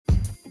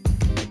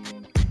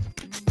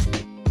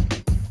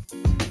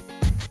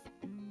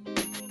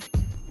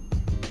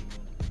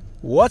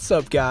What's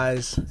up,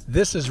 guys?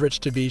 This is Rich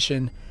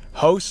Tabishan,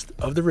 host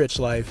of The Rich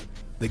Life,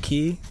 the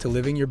key to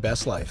living your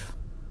best life.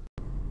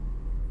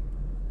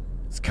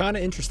 It's kind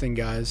of interesting,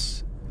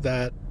 guys,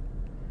 that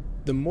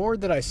the more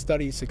that I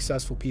study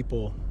successful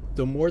people,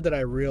 the more that I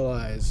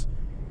realize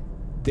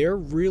they're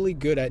really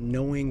good at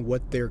knowing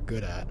what they're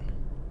good at.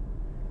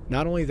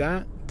 Not only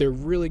that, they're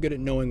really good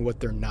at knowing what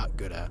they're not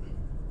good at.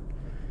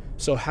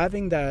 So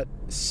having that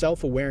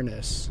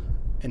self-awareness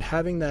and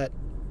having that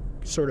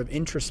sort of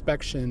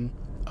introspection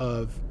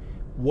of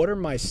what are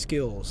my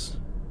skills?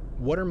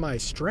 What are my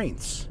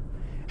strengths?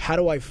 How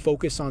do I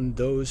focus on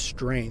those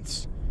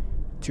strengths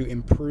to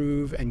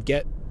improve and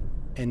get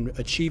and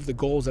achieve the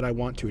goals that I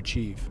want to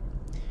achieve?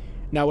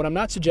 Now, what I'm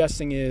not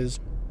suggesting is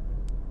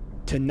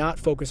to not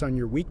focus on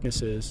your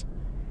weaknesses,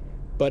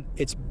 but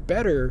it's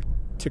better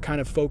to kind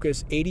of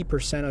focus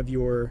 80% of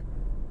your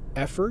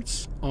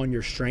efforts on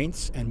your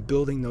strengths and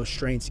building those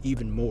strengths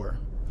even more,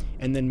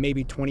 and then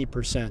maybe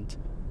 20%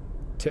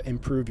 to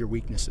improve your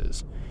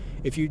weaknesses.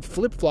 If you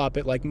flip-flop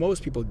it like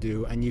most people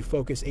do and you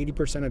focus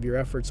 80% of your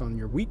efforts on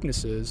your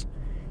weaknesses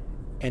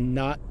and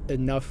not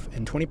enough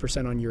and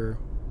 20% on your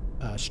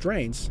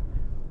strengths,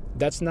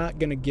 that's not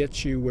going to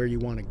get you where you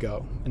want to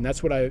go. And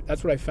that's what I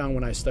found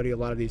when I study a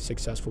lot of these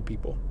successful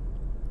people.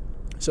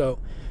 So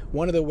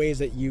one of the ways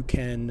that you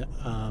can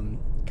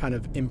kind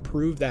of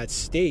improve that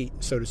state,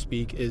 so to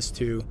speak, is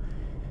to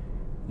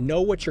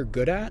know what you're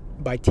good at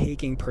by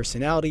taking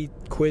personality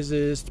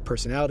quizzes,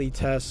 personality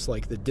tests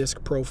like the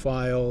DISC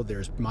profile.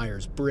 There's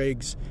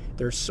Myers-Briggs.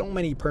 There's so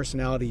many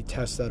personality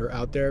tests that are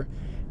out there,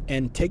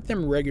 and take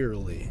them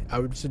regularly. I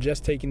would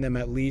suggest taking them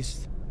at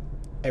least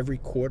every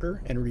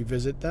quarter and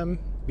revisit them,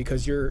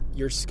 because your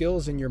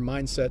skills and your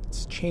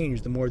mindsets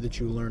change the more that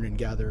you learn and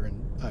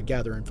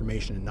gather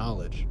information and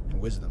knowledge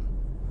and wisdom.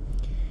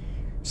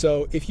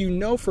 So if you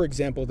know, for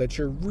example, that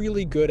you're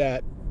really good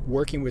at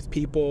working with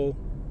people,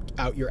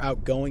 you're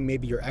outgoing,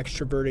 maybe you're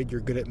extroverted,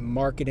 you're good at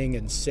marketing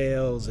and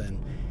sales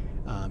and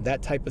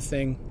that type of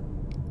thing,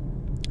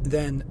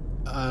 then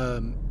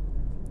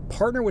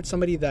partner with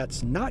somebody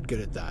that's not good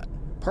at that.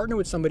 Partner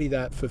with somebody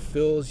that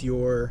fulfills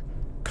your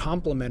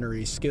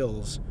complementary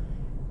skills,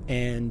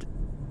 and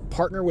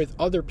partner with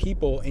other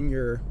people in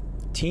your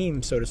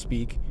team, so to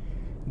speak,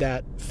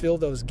 that fill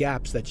those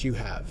gaps that you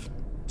have,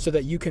 so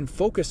that you can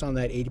focus on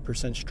that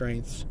 80%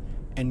 strengths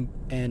and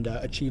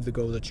achieve the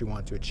goal that you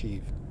want to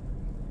achieve.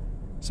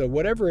 So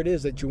whatever it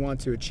is that you want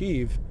to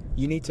achieve,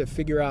 you need to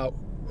figure out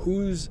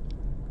who's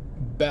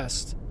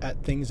best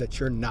at things that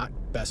you're not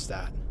best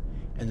at,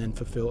 and then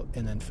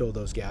fill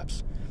those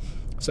gaps.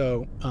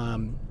 So,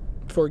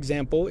 for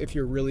example, if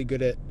you're really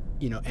good at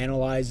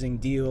analyzing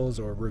deals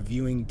or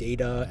reviewing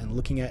data and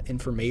looking at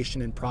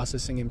information and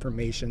processing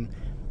information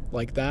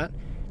like that,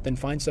 then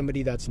find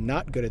somebody that's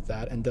not good at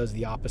that and does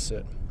the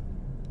opposite.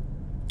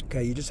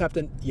 Okay, you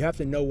have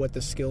to know what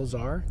the skills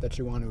are that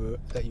you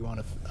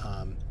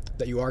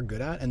are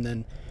good at, and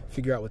then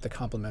figure out what the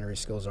complementary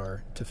skills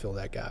are to fill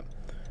that gap.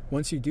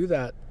 Once you do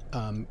that,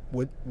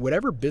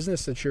 whatever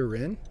business that you're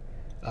in,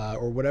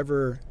 or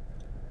whatever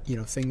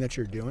thing that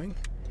you're doing,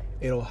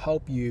 it'll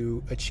help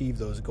you achieve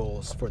those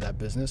goals for that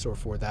business or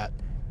for that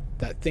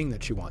thing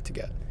that you want to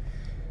get.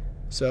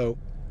 So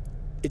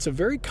it's a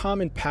very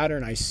common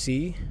pattern I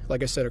see,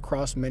 like I said,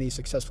 across many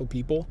successful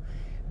people.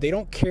 They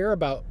don't care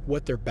about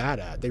what they're bad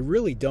at. They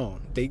really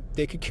don't.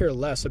 They could care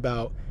less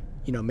about,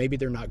 maybe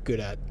they're not good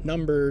at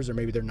numbers, or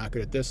maybe they're not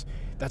good at this.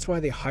 That's why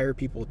they hire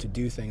people to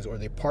do things, or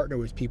they partner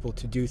with people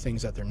to do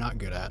things that they're not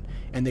good at.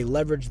 And they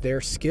leverage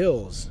their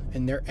skills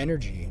and their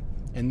energy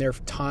and their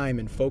time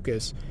and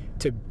focus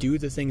to do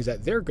the things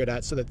that they're good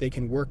at, so that they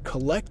can work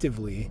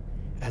collectively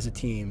as a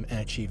team and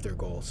achieve their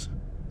goals.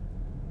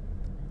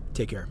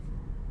 Take care.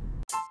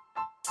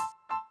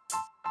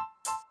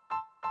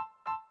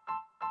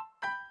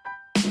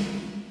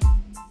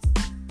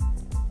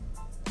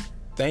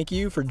 Thank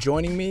you for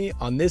joining me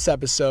on this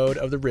episode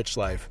of The Rich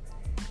Life.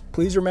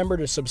 Please remember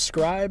to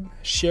subscribe,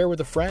 share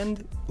with a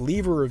friend,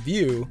 leave a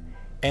review,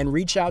 and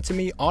reach out to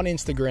me on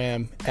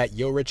Instagram at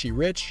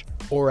YoRichieRich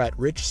or at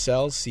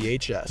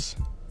RichSellsCHS.